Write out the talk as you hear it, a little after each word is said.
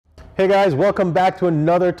Hey guys, welcome back to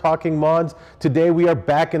another Talking Mods. Today we are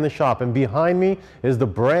back in the shop, and behind me is the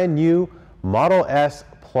brand new Model S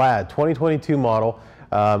Plaid 2022 model.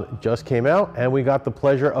 Just came out and we got the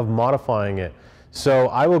pleasure of modifying it. So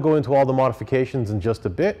I will go into all the modifications in just a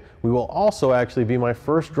bit. We will also actually be my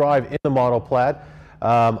first drive in the Model Plaid.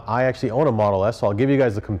 I actually own a Model S, so I'll give you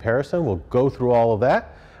guys a comparison. We'll go through all of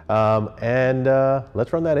that, and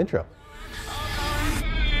let's run that intro.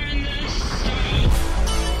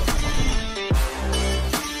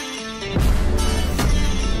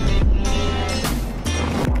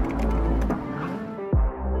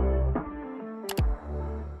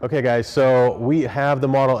 Okay guys, so we have the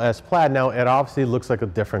Model S Plaid. Now it obviously looks like a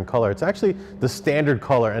different color. It's actually the standard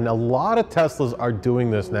color, and a lot of Teslas are doing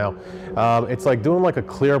this now. It's like doing like a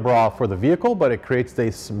clear bra for the vehicle, but it creates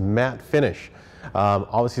this matte finish.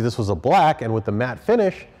 Obviously this was a black, and with the matte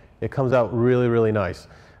finish, it comes out really, really nice.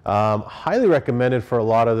 Highly recommended for a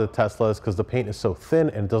lot of the Teslas because the paint is so thin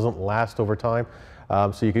and it doesn't last over time.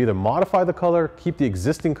 So you can either modify the color, keep the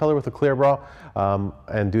existing color with a clear bra,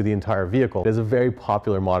 and do the entire vehicle. It is a very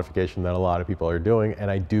popular modification that a lot of people are doing, and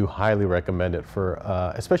I do highly recommend it for,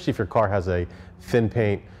 especially if your car has a thin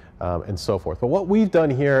paint and so forth. But what we've done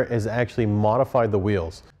here is actually modified the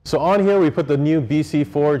wheels. So on here we put the new BC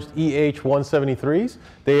Forged EH173s.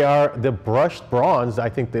 They are the brushed bronze. I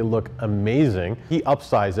think they look amazing. He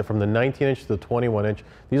upsized it from the 19-inch to the 21-inch.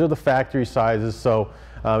 These are the factory sizes. So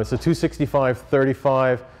it's a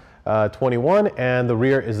 265/35 21, and the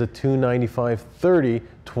rear is a 295/30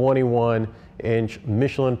 21-inch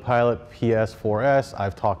Michelin Pilot PS4S.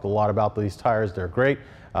 I've talked a lot about these tires. They're great,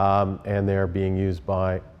 and they're being used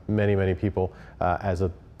by many people as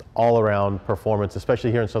a all-around performance,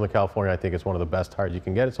 especially here in Southern California. I think it's one of the best tires you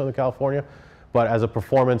can get in Southern California, but as a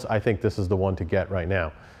performance, I think this is the one to get right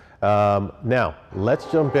now. Now,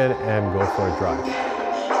 let's jump in and go for a drive.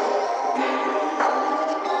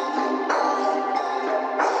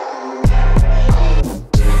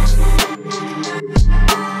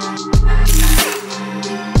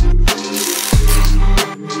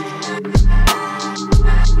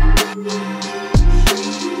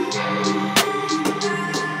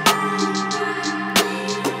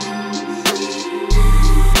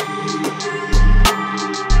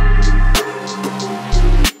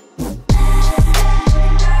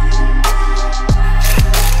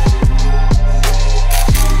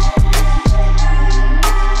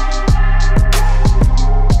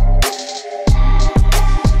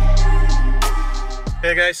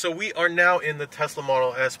 Hey guys, so we are now in the Tesla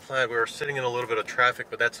Model S Plaid. We're sitting in a little bit of traffic,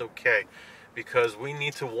 but that's okay because we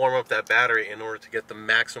need to warm up that battery in order to get the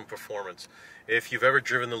maximum performance. If you've ever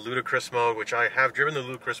driven the ludicrous mode, which I have driven the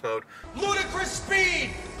ludicrous mode. Ludicrous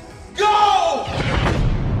speed! Go!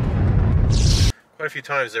 Quite a few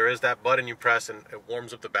times there is that button you press and it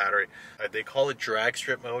warms up the battery. They call it drag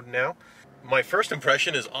strip mode now. My first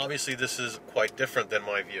impression is obviously this is quite different than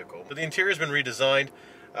my vehicle. But the interior's been redesigned.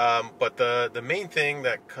 But the main thing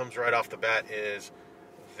that comes right off the bat is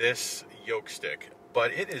this yoke stick,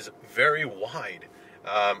 but it is very wide.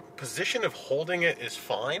 Position of holding it is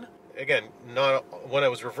fine. Again, when I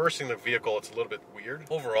was reversing the vehicle, it's a little bit weird.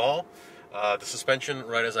 Overall, the suspension,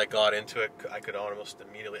 right as I got into it, I could almost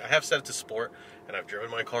immediately, I have set it to sport, and I've driven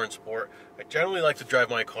my car in sport. I generally like to drive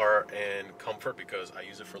my car in comfort because I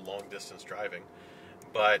use it for long distance driving.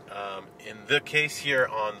 But in the case here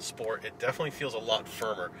on Sport, it definitely feels a lot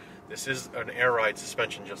firmer. This is an air ride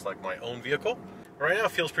suspension just like my own vehicle. Right now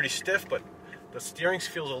it feels pretty stiff, but the steering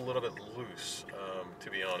feels a little bit loose, to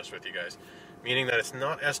be honest with you guys. Meaning that it's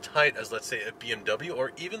not as tight as, let's say, a BMW,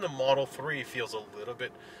 or even the Model 3 feels a little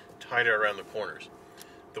bit tighter around the corners.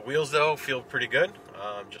 The wheels, though, feel pretty good,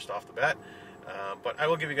 just off the bat. But I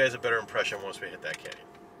will give you guys a better impression once we hit that canyon.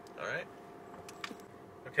 All right?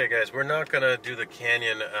 Okay guys, we're not going to do the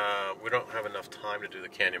canyon, we don't have enough time to do the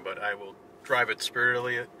canyon, but I will drive it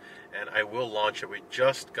spiritedly and I will launch it. We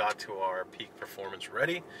just got to our peak performance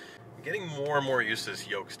ready. I'm getting more and more used to this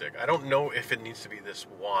yoke stick. I don't know if it needs to be this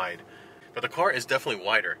wide, but the car is definitely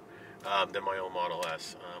wider than my own Model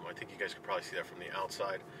S. I think you guys could probably see that from the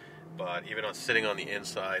outside, but even on sitting on the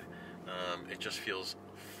inside, it just feels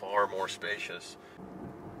far more spacious.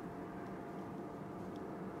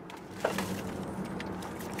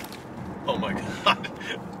 Oh my god.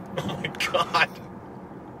 Oh my god.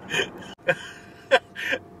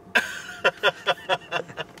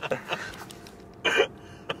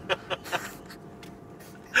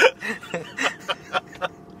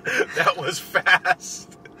 That was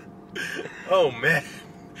fast. Oh man.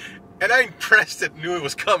 And I pressed it, knew it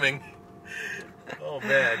was coming. Oh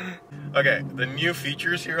man. Okay, the new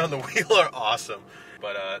features here on the wheel are awesome.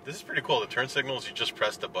 But this is pretty cool. The turn signals, you just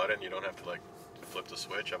press the button. You don't have to like flip the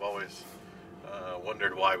switch. I've always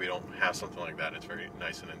wondered why we don't have something like that. It's very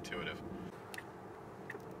nice and intuitive.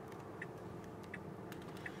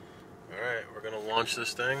 Alright, we're going to launch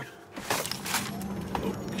this thing.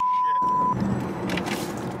 Oh,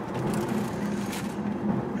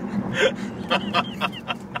 shit.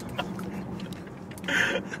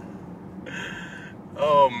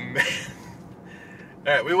 Oh, man.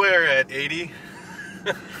 Alright, we were at 80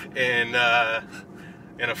 and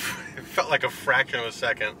it felt like a fraction of a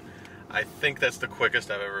second. I think that's the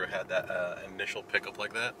quickest I've ever had that initial pickup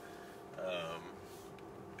like that.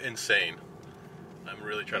 Insane. I'm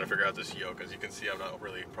really trying to figure out this yoke. As you can see, I'm not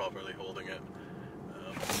really properly holding it.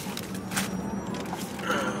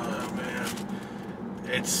 Oh man,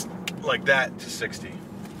 it's like that to 60.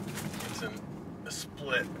 It's in a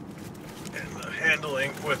split, and the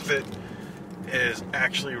handling with it is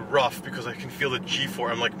actually rough because I can feel the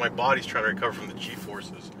G-force. I'm like, my body's trying to recover from the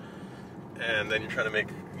G-forces, and then you're trying to make,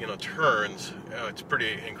 you know, turns. It's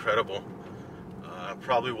pretty incredible.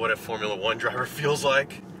 Probably what a Formula One driver feels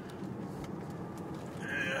like.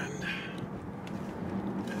 And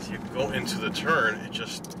as you go into the turn,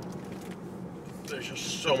 there's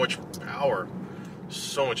just so much power,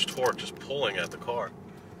 so much torque just pulling at the car.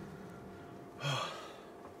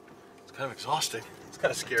 It's kind of exhausting. It's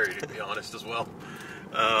kind of scary, to be honest, as well.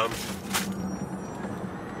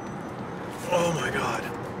 Oh my God.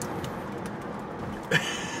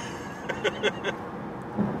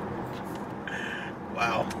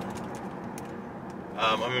 Wow.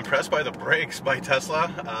 I'm impressed by the brakes by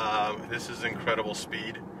Tesla. This is incredible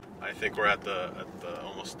speed. I think we're at the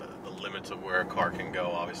almost the limits of where a car can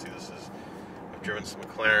go. Obviously, I've driven some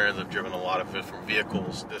McLarens, I've driven a lot of different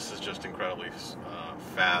vehicles. This is just incredibly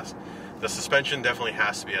fast. The suspension definitely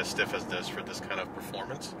has to be as stiff as this for this kind of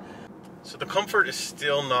performance. So the comfort is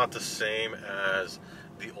still not the same as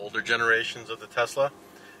the older generations of the Tesla.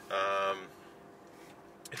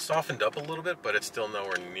 It's softened up a little bit, but it's still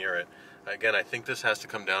nowhere near it. Again, I think this has to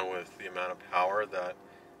come down with the amount of power that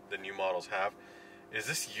the new models have. Is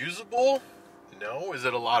this usable? No. Is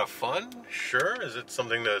it a lot of fun? Sure. Is it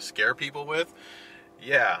something to scare people with?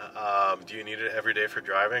 Yeah. Do you need it every day for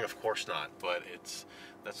driving? Of course not. But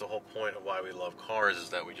that's the whole point of why we love cars, is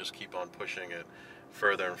that we just keep on pushing it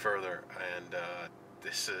further and further. And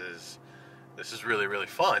this is really, really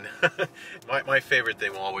fun. My favorite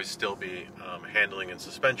thing will always still be handling and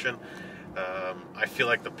suspension. I feel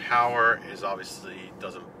like the power obviously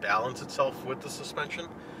doesn't balance itself with the suspension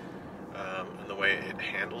and the way it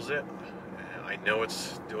handles it. I know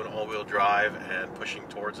it's doing all-wheel drive and pushing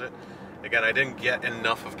towards it. Again, I didn't get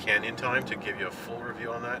enough of Canyon time to give you a full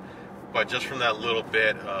review on that, but just from that little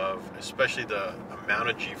bit of, especially the amount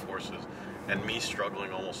of G-forces and me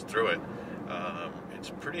struggling almost through it,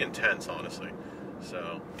 it's pretty intense, honestly.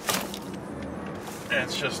 So, and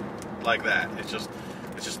it's just like that. It's just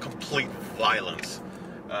complete violence.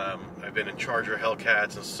 I've been in Charger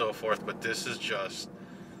Hellcats and so forth, but this is just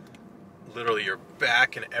literally your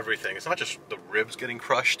back and everything. It's not just the ribs getting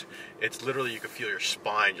crushed. It's literally, you can feel your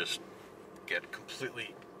spine just get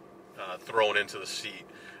completely thrown into the seat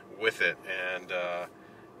with it. And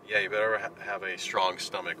yeah, you better have a strong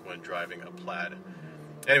stomach when driving a Plaid.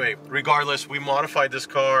 Anyway, regardless, we modified this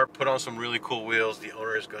car, put on some really cool wheels. The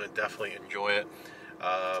owner is going to definitely enjoy it.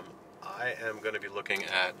 I am going to be looking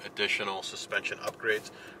at additional suspension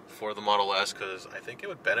upgrades for the Model S because I think it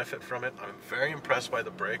would benefit from it. I'm very impressed by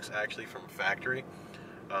the brakes, actually, from factory.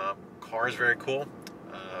 Car is very cool.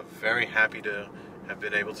 Very happy to have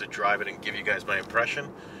been able to drive it and give you guys my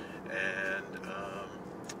impression. And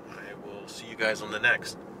I will see you guys on the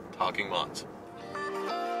next Talking Mods.